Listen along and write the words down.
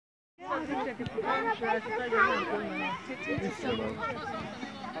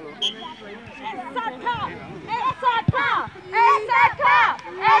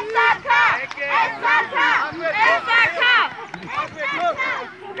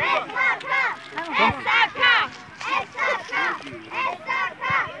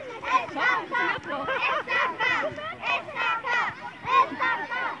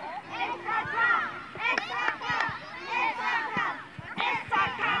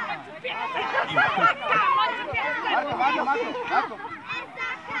Marco.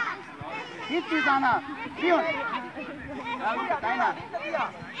 Gib die Sana. Leon. Ja, Luca, deiner.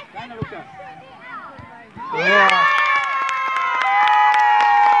 Deiner, Luca. Ja.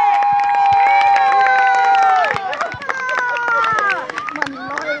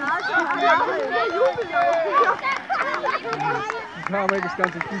 Das war aber das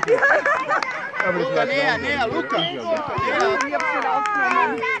ganze Spiel. Luca, näher, Luca. Ich hab's wieder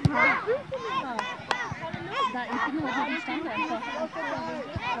aufgenommen.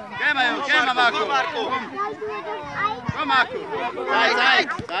 Geh mal, Marco. Komm, Marco. Zeit.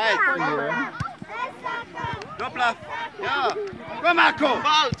 Doppler. Ja. Komm, Marco.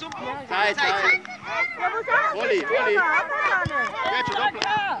 Ball, super. Zeit. Oli. Geht schon,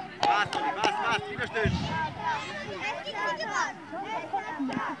 Doppler. Was, wieder still.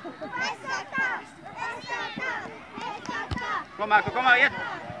 Komm, Marco, komm mal, jetzt.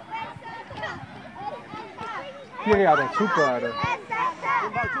 Hier, Alter, super, Alter.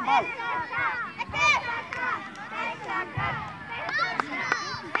 Zum Ball.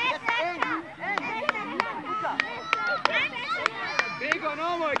 Gregor,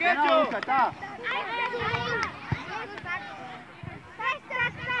 nochmal, geht schon. Da.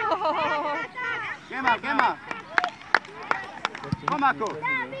 Geh mal. Komm, Marco.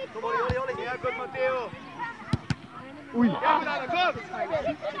 Oli. Ja, gut, Matteo. Ui. Ja, komm.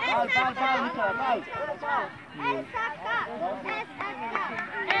 Ball, Nicola, Ball.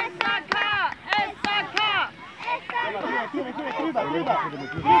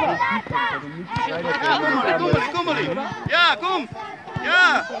 Gummeli. Ja, komm. Ja.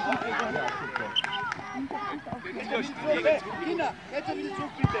 Kinder, jetzt wieder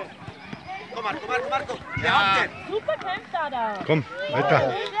zurück, bitte. Komm, Marco. Ja. Super kämpft da. Komm, weiter.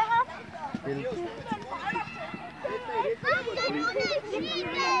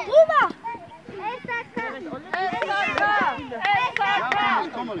 Rüber!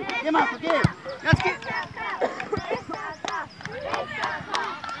 Geh, Marco, geh! Jetzt geh!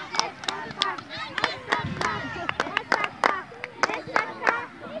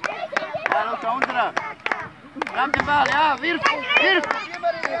 Ja, Luca, unserer! Ramm den Ball, ja, wirf!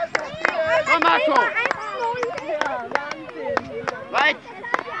 Komm, Marco! Weit!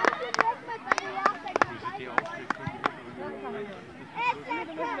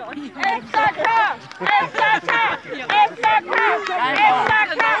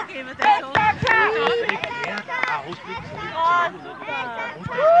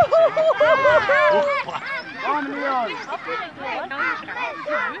 Komm, Leon!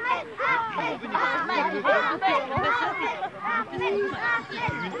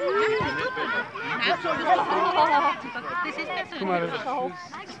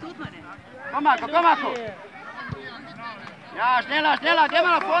 Komm, Marco! Ja, schneller, geh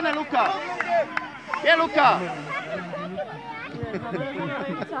mal nach vorne, Luca! Geh, Luca!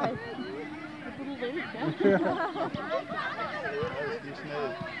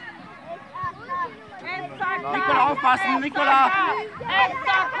 Nicola, aufpassen, Nicola!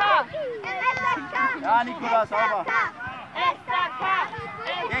 Ja, Nicola, sauber!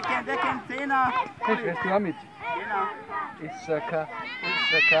 Decken, Zehner! Ich weiß, du auch mit. SAK.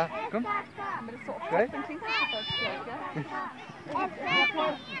 Komm. Geil. Dann klingt das super schlecht, gell?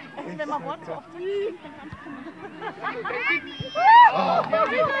 Also wenn man Wort so oft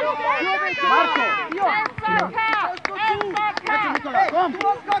Marco! SAK! Nicola, komm! Du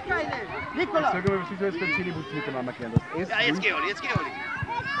hast gar keine! Nicola! Sag mal, was ist jetzt beim Zähneputzen mit der Mama gelernt hast? Ja, jetzt geh, Oli!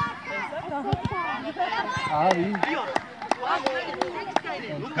 Wie?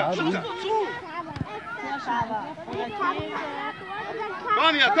 Luca, schau zu!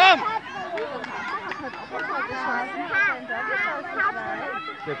 Komm hier, komm!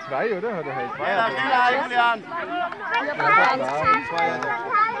 Der 2, oder? Hat er halt 2. Schneller, Julian!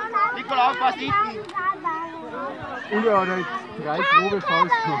 Nicola, aufpassen, hinten! Und er hat halt 3 grobe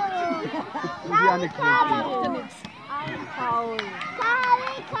Fouls gemacht. Und die auch nicht gewonnen. Faul.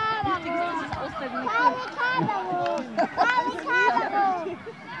 Wichtig ist, dass es ausbleiben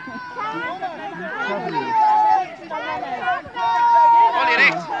Olli,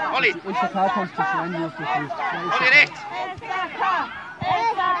 rechts! Olli! Und SAK kannst du schneiden, wie du es willst. Olli, rechts! SAK!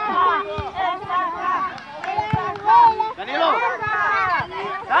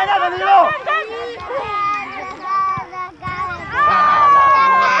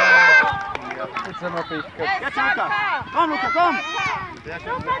 Jetzt haben wir Pech gehabt. Jetzt Luca! Komm Luca, komm! Sehr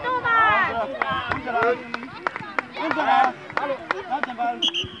schön. Unser hallo, halt den Ball.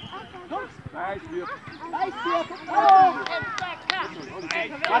 Weißwürf. Oh!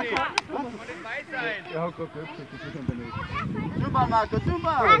 Er hat gerade geöffnet, das ist unterwegs. Zumball, Marco,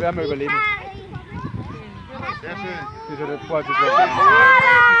 Zumball! Aber werden wir überleben. Sehr schön. Das ist ja der Sport, das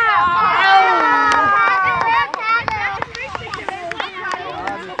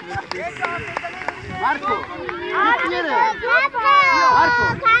Marco! Marco!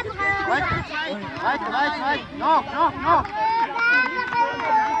 Weiter! Noch!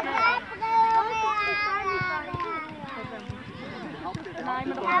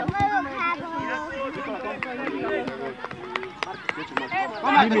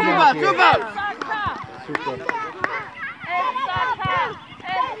 Komm Marco, Zumball! super.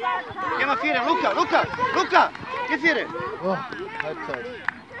 Geh mal Viere, Luca! Geh Viere! Oh, Halbzeit.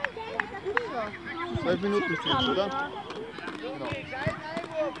 12 Minuten ist jetzt, oder?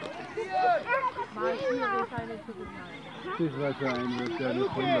 Das war so ein, was wir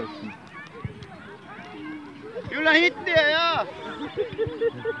nicht drin lassen. Julian hinten dir, ja!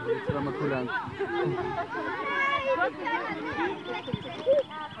 Jetzt waren wir kulant.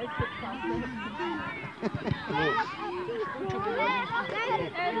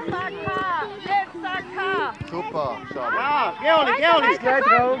 Super, schau. Ja, geh Oli! Gleich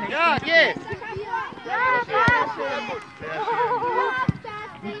drauf. Ja, geh!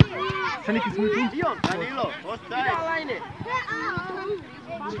 Soll ich es mit tun? Danilo, was Zeit?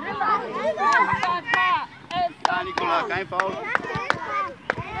 Ja, Nicola, kein Foul.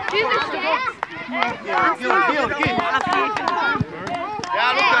 Geh! Ja,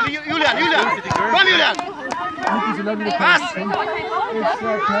 Luca, Julian! Komm, Julian! Pass! Gib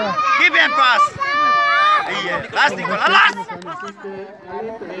ihm einen Pass! Hier, lass Nicola, lass!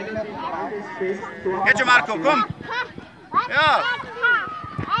 Jetzt schon Marco, komm! Ja!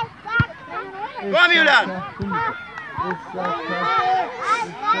 Komm, Julian!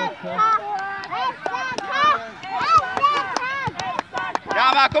 Ja,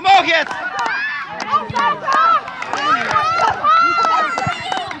 Marco, hoch jetzt!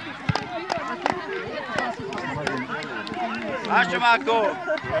 Hast du, Marco?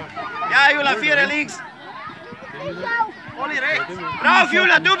 Ja, Julian, Viere links. Oli rechts. Drauf,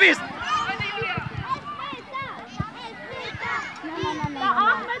 Julian, du bist!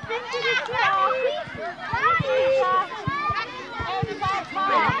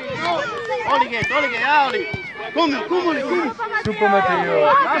 Oli geht, ja, Oli. Komm, Oli, komm. Super, Matteo.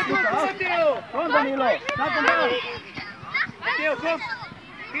 Lass, Matteo. Komm, Danilo. Sag den Ball. Matteo, komm!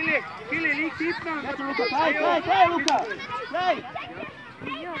 Kille, liegt hinten! Jetzt, Luca, gleich, Luca. Gleich.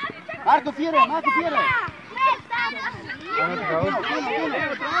 Marco Viere.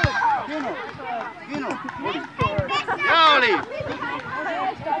 Gino. Ja, Oli.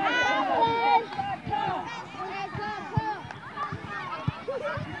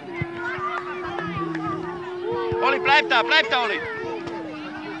 Oli, bleib da, Oli.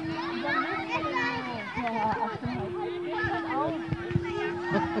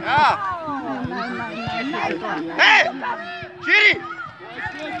 Ja. Hey! Schiri!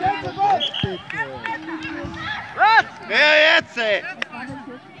 Was? Ja, jetzt!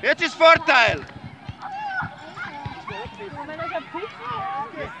 Jetzt ist Vorteil!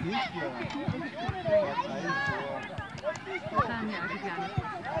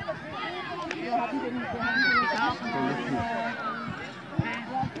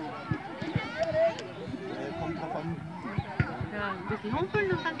 Ein bisschen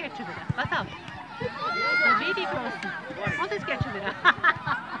humpeln und dann geht's schon wieder. Pass auf. So wie die Großen. Und es geht schon wieder.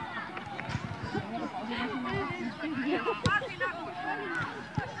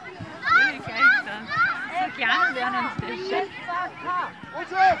 So klein lernen sie das.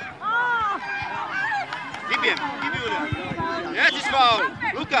 Gib ihm, Julian. Jetzt ist Foul.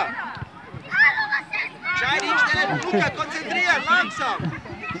 Luca. Schein hinstellen. Luca, konzentrieren, langsam.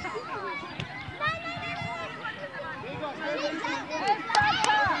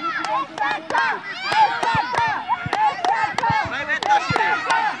 Bleib etwas stehen.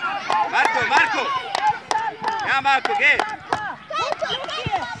 Marco. Ja, Marco, geh.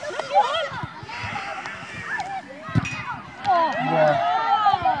 Ja.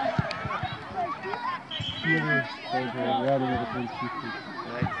 Schwierig. Ja, das wird ganz wichtig.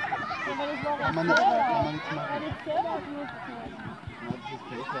 Kann man nichts machen.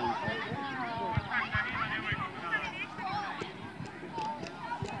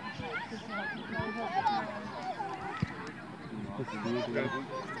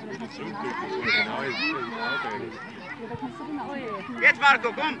 Jetzt Marco,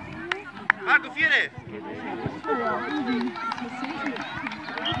 komm! Marco, Viere!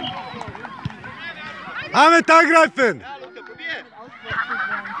 Ahmed, angreifen! Ja, Luca, probier!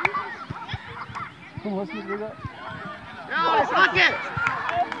 Komm, hast du mit rüber? Ja, Marke!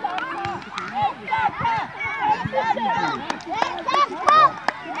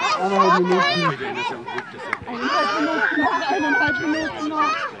 Eineinhalb Minuten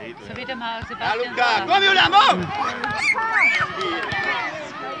noch. So wieder mal Ja, Sebastian. Luca, komm, Julian, komm!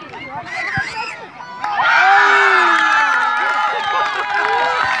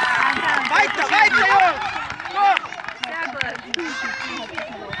 Weiter, weiter, Jungs! Komm!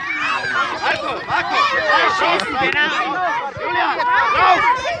 Marco, Marco! Schießen! Genau. Julian, drauf!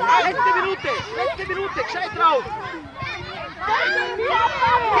 Letzte Minute, gescheit drauf!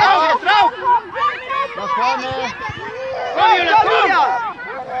 Drauf, jetzt drauf! Nach vorne! Komm, Julian, komm!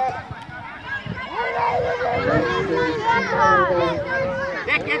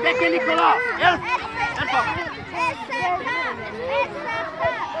 Decke, Nicola! Einfach!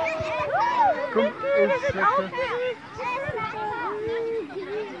 Komm, jetzt weiter.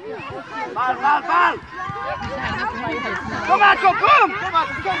 Ball! Komm, Marco, komm!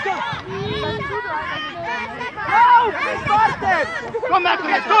 Auf! Wartet! Komm, Marco,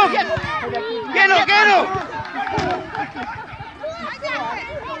 jetzt komm! Geh noch!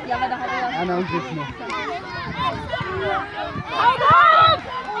 Einer und jetzt noch.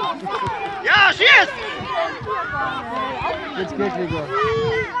 Ja, schieß! Jetzt geht Gregor.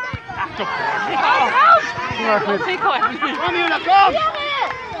 Komm, Julian, komm!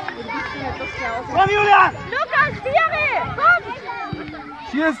 Komm, Julian! Lukas, Viere, komm!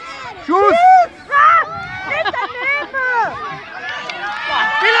 Schieß! Schuss! Nicht daneben!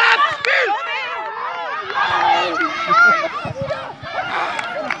 Spiel ab! Spiel!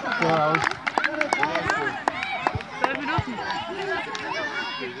 So aus. 12 Minuten.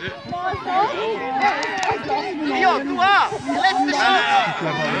 Ja, du auch! Letzte Chance!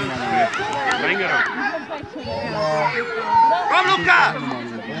 Komm, Luca!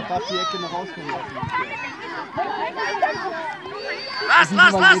 Er darf die Ecke noch rauskommen lassen. Lass!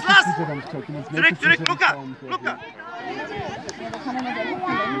 Zurück, Luca!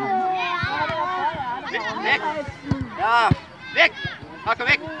 Weg! Ja, weg! Marco,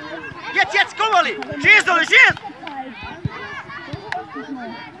 weg! Jetzt, komm, Oli! Schieß, Oli, schieß!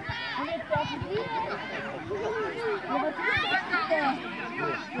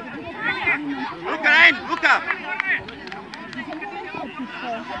 Luca, rein! Luca!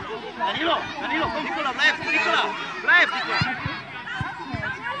 Danilo, komm, Nicola, bleib, Nicola!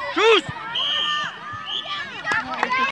 Schuss!